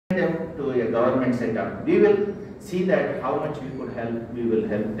them to a government setup. We will see that how much we could help, we will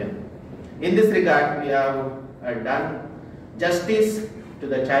help them. In this regard, we have done justice to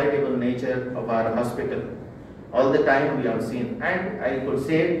the charitable nature of our hospital. All the time we have seen, and I could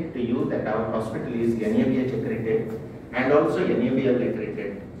say to you that our hospital is NABH accredited and also NABL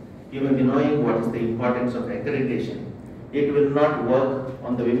accredited. You may be knowing what is the importance of accreditation. It will not work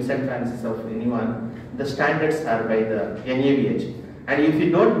on the whims and fancies of anyone. The standards are by the NABH. And if we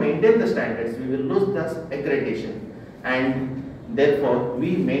don't maintain the standards, we will lose the accreditation. And therefore,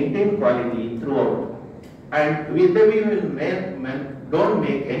 we maintain quality throughout. And we will don't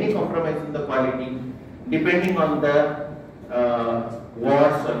make any compromise in the quality depending on the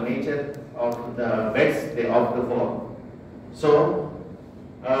wards or nature of the beds they opt for. So,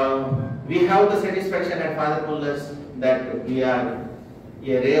 we have the satisfaction at Father Muller's that we are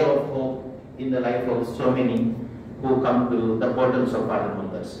a ray of hope in the life of so many who come to the portals of Father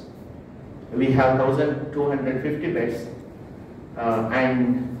Muller's. We have 1,250 beds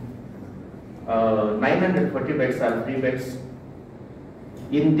and 940 beds are free beds.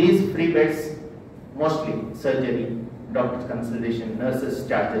 In these free beds, mostly surgery, doctor's consultation, nurses'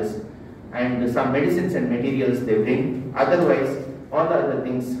 charges, and some medicines and materials they bring. Otherwise, all the other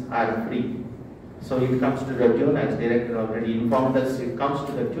things are free. So it comes to the tune, as director already informed us, it comes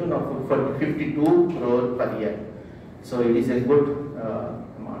to the tune of 52 crore per year. So it is a good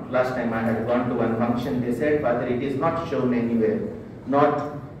amount. Last time I had gone to one function, they said, Father, it is not shown anywhere,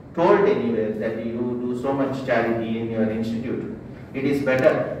 not told anywhere that you do so much charity in your institute. It is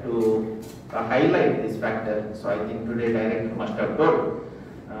better to highlight this factor. So I think today director must have told.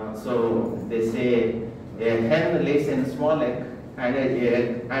 So they say a hen lays in a small egg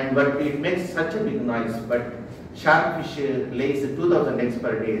and but it makes such a big noise. But sharkfish lays 2,000 eggs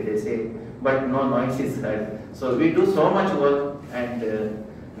per day, they say, but no noise is heard. So we do so much work, and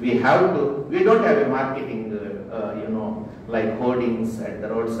we don't have a marketing, like hoardings at the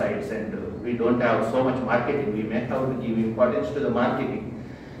roadsides, and we don't have so much marketing. We may have to give importance to the marketing.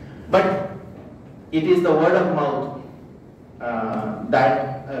 But it is the word of mouth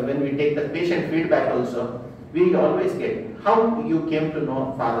that when we take the patient feedback also, we always get how you came to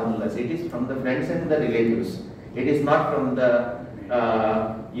know Father Muller's. It is from the friends and the relatives. It is not from the,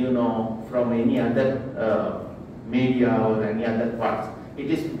 from any other media or any other parts. It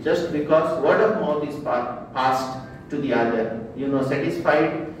is just because word of mouth is passed to the other.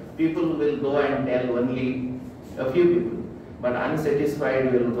 Satisfied people will go and tell only a few people, but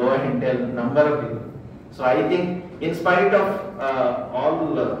unsatisfied will go and tell a number of people. So I think in spite of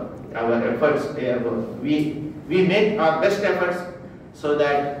all our efforts, we make our best efforts so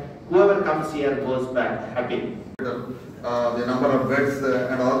that whoever comes here goes back happy. The number of beds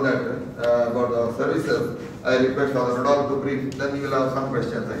and all that about the services, I request Father Rodolphe to brief. Then you will have some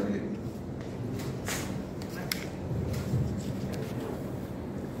questions, I believe.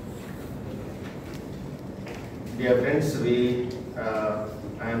 Dear friends,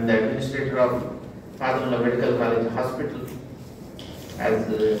 I am the administrator of Father Muller Medical College Hospital. As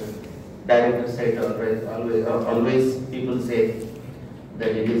the director said, always people say that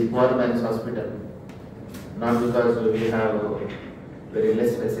it is poor man's hospital. Not because we have very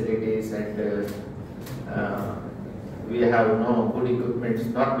less facilities and we have no good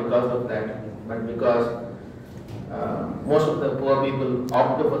equipment, not because of that, but because most of the poor people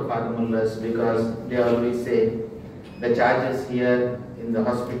opt for Father Muller's because they always say the charges here in the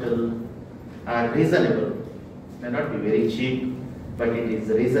hospital are reasonable. May not be very cheap, but it is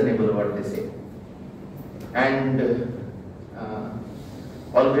reasonable what they say. And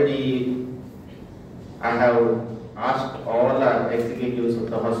already I have asked all our executives of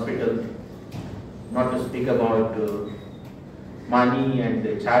the hospital not to speak about money and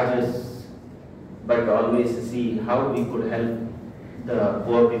charges, but always see how we could help the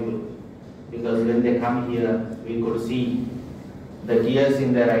poor people. Because when they come here, we could see the tears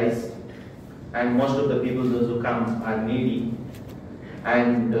in their eyes, and most of the people, those who come, are needy.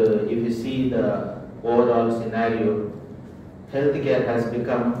 And if you see the overall scenario, healthcare has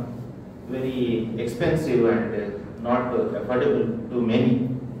become very expensive and not affordable to many.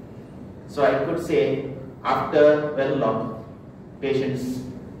 So I could say, after well-off, patients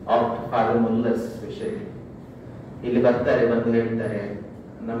opt Father Muller's especially. ಇಲ್ಲಿ ಬರ್ತಾರೆ, ಬಂದು ಹೇಳ್ತಾರೆ,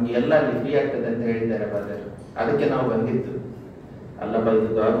 ನಮ್ಗೆ ಎಲ್ಲ free ಆಗ್ತದೆ ಅಂತ ಹೇಳಿದ್ದಾರೆ father. ಅದಕ್ಕೆ ನಾವು ಬಂದಿದ್ದು. ಅಲ್ಲಪ್ಪ, ಇದು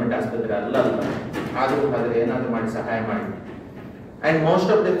ಗವರ್ಮೆಂಟ್ ಆಸ್ಪತ್ರೆ ಅಲ್ಲ, ಆದರೂ ಫಾದರ್ ಏನಾದರೂ ಮಾಡಿ ಸಹಾಯ ಮಾಡಿ. And most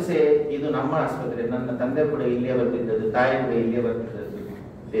of them say, ಇದು ನಮ್ಮ ಆಸ್ಪತ್ರೆ, ನನ್ನ ತಂದೆ ಕೂಡ ಇಲ್ಲಿಯೇ ಬರ್ತಿದ್ದದ್ದು, ತಾಯಿ ಕೂಡ ಇಲ್ಲಿಯೇ ಬರ್ತಿದ್ದದ್ದು.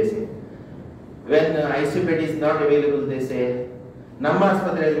 They say. When ICU bed is not available, they say, ನಮ್ಮ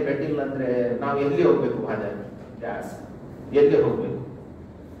ಆಸ್ಪತ್ರೆಯಲ್ಲಿ ಬೆಡ್ ಇಲ್ಲ ಅಂದ್ರೆ ನಾವು ಎಲ್ಲಿ ಹೋಗ್ಬೇಕು ಫಾದರ್? ಎಲ್ಲಿ ಹೋಗ್ಬೇಕು?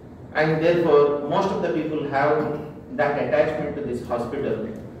 And therefore, most of the people have that attachment to this hospital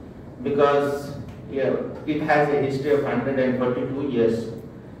because it has a history of 142 years.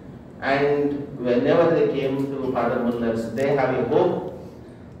 And whenever they came to Father Muller's, they have a hope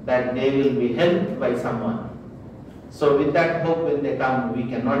that they will be helped by someone. So with that hope, when they come, we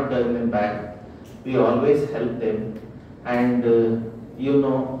cannot turn them back. We always help them. And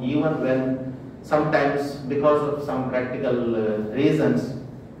even when sometimes because of some practical reasons,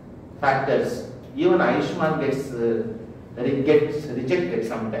 factors, even Ayushman gets rejected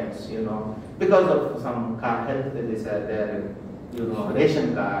sometimes, because of some health, their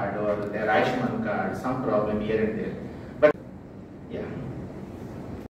ration card or their Ayushman card, some problem here and there.